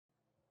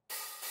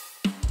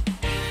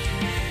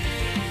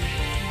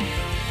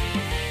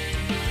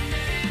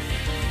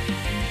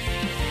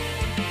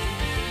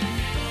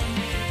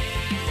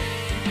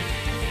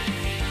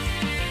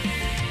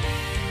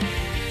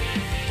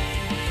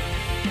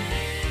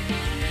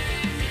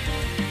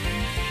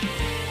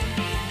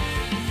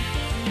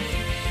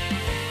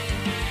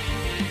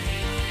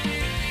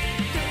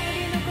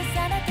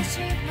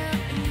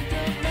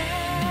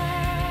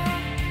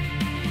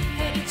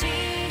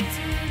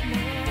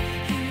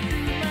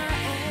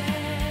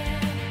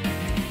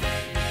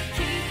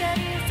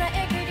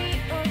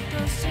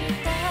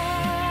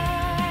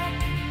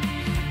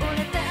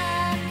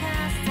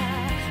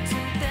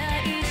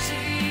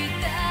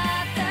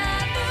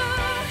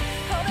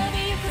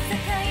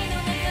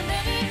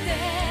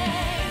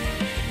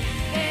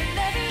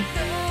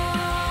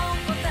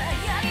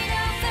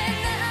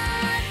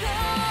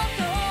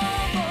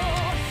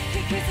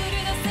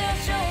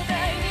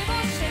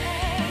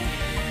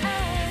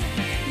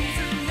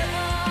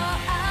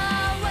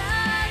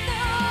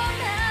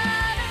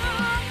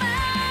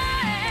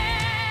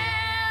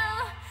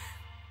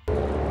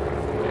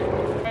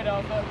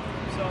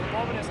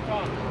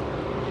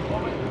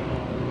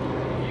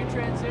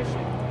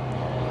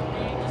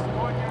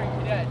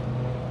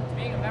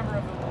member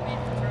of an elite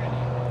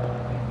fraternity.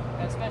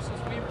 As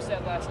Specialist Weaver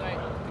said last night,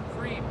 the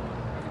cream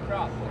of the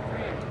crop, the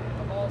cream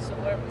of all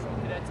Civil Air Patrol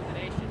cadets in the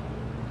nation.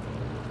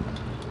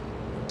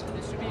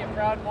 This should be a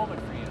proud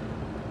moment for you.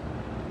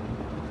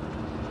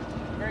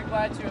 I'm very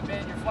glad to have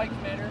been your flight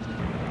commander.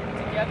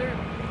 Together,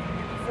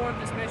 we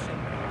performed this mission.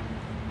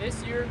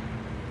 This year,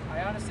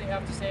 I honestly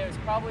have to say it was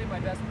probably my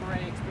best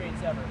beret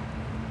experience ever.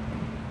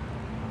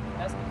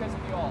 That's because of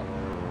you all.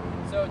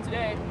 So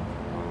today,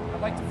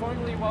 I'd like to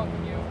formally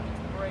welcome you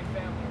into the beret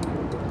family.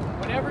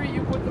 Whenever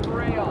you put the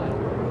beret on,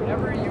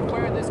 whenever you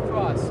wear this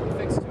cross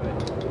affixed to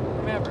it,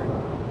 remember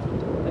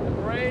that the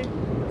beret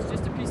is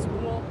just a piece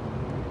of wool,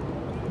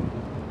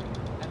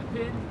 and the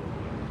pin,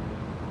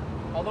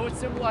 although it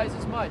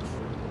symbolizes much,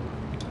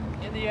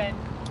 in the end,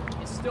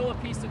 is still a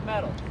piece of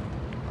metal.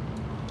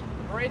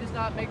 The beret does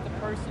not make the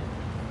person.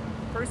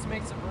 The person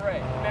makes the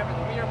beret. Remember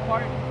that we are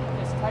part of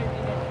this tightly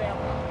knit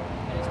family,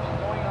 and it's been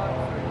going on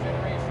for a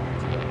generation or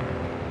two.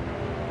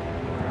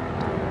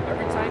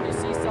 Every time you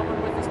see someone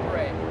with this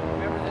beret,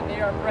 remember that they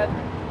are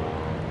brethren.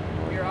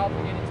 We are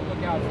obligated to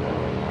look out for them.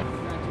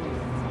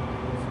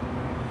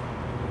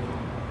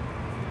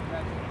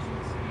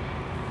 Congratulations.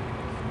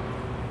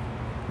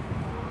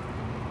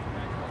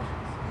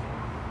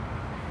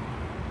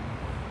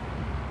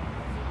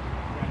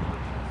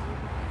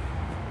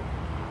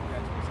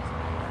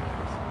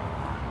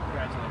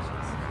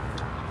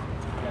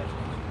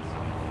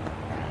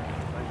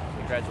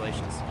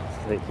 Congratulations. Congratulations.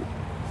 Thank you.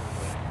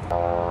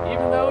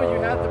 Even though you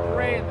have the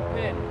beret and the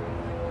pin,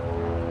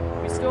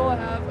 we still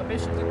have a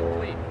mission to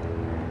complete.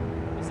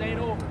 This ain't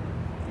over.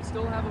 We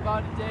still have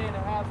about a day and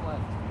a half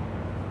left.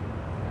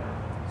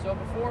 So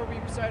before we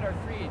recite our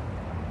creed,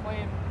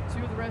 proclaim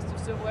to the rest of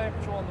Civil Air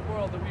Patrol in the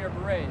world that we are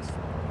berets,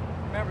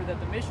 remember that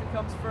the mission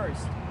comes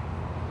first.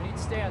 We need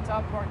to stay on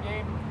top of our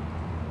game,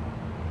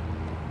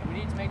 and we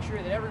need to make sure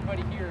that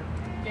everybody here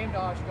who came to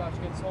Oshkosh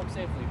gets home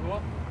safely.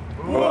 Whoa?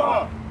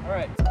 All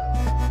right.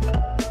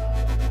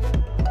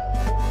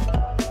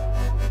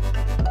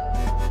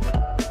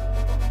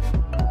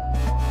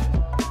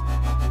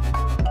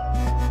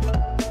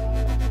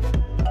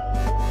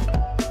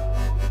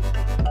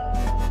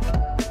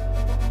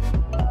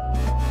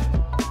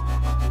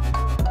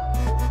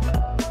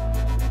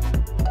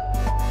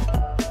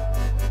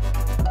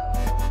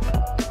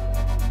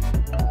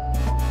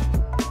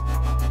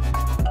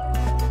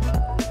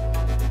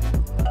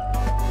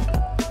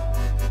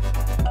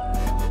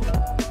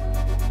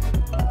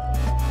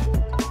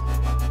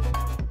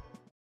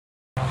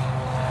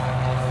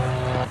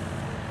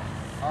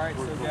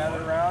 So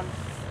gather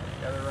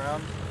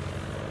around.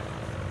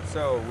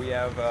 So we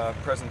have a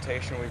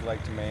presentation we'd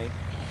like to make.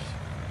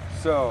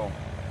 So,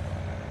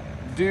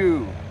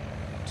 due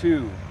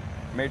to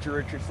Major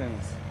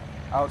Richardson's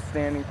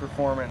outstanding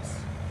performance,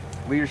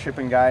 leadership,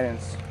 and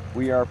guidance,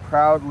 we are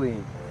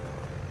proudly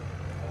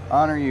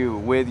honor you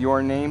with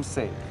your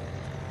namesake.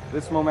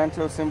 This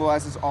memento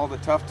symbolizes all the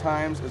tough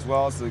times as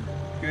well as the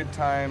good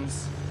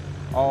times,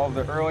 all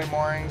the early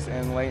mornings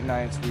and late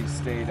nights we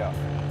stayed up.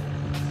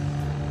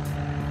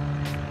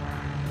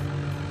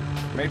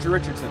 Major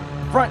Richardson,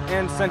 front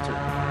and center.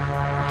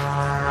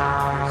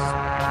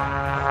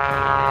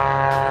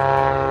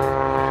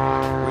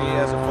 We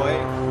as a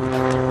flag would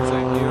like to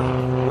present you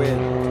with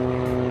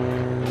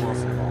the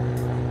Wilson Ball.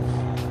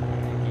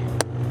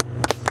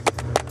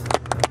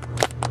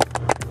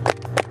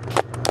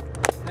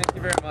 Thank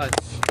you very much.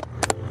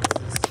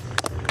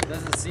 It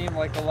doesn't seem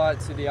like a lot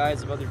to the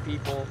eyes of other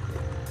people,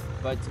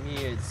 but to me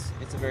it's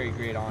a very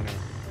great honor.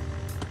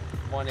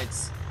 One,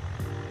 it's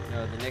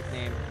the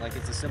nickname, like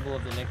it's a symbol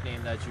of the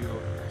nickname that you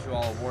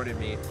all awarded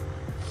me.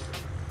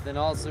 Then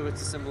also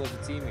it's a symbol of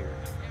the team here.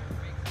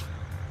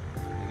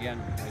 Again,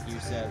 like you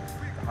said,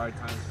 the hard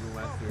times we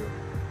went through,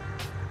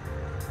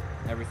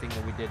 everything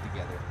that we did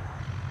together.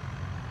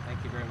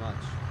 Thank you very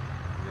much.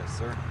 Yes,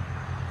 sir.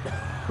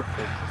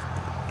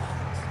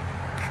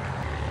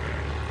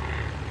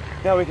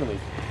 Now we can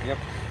leave. Yep.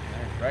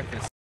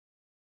 Breakfast.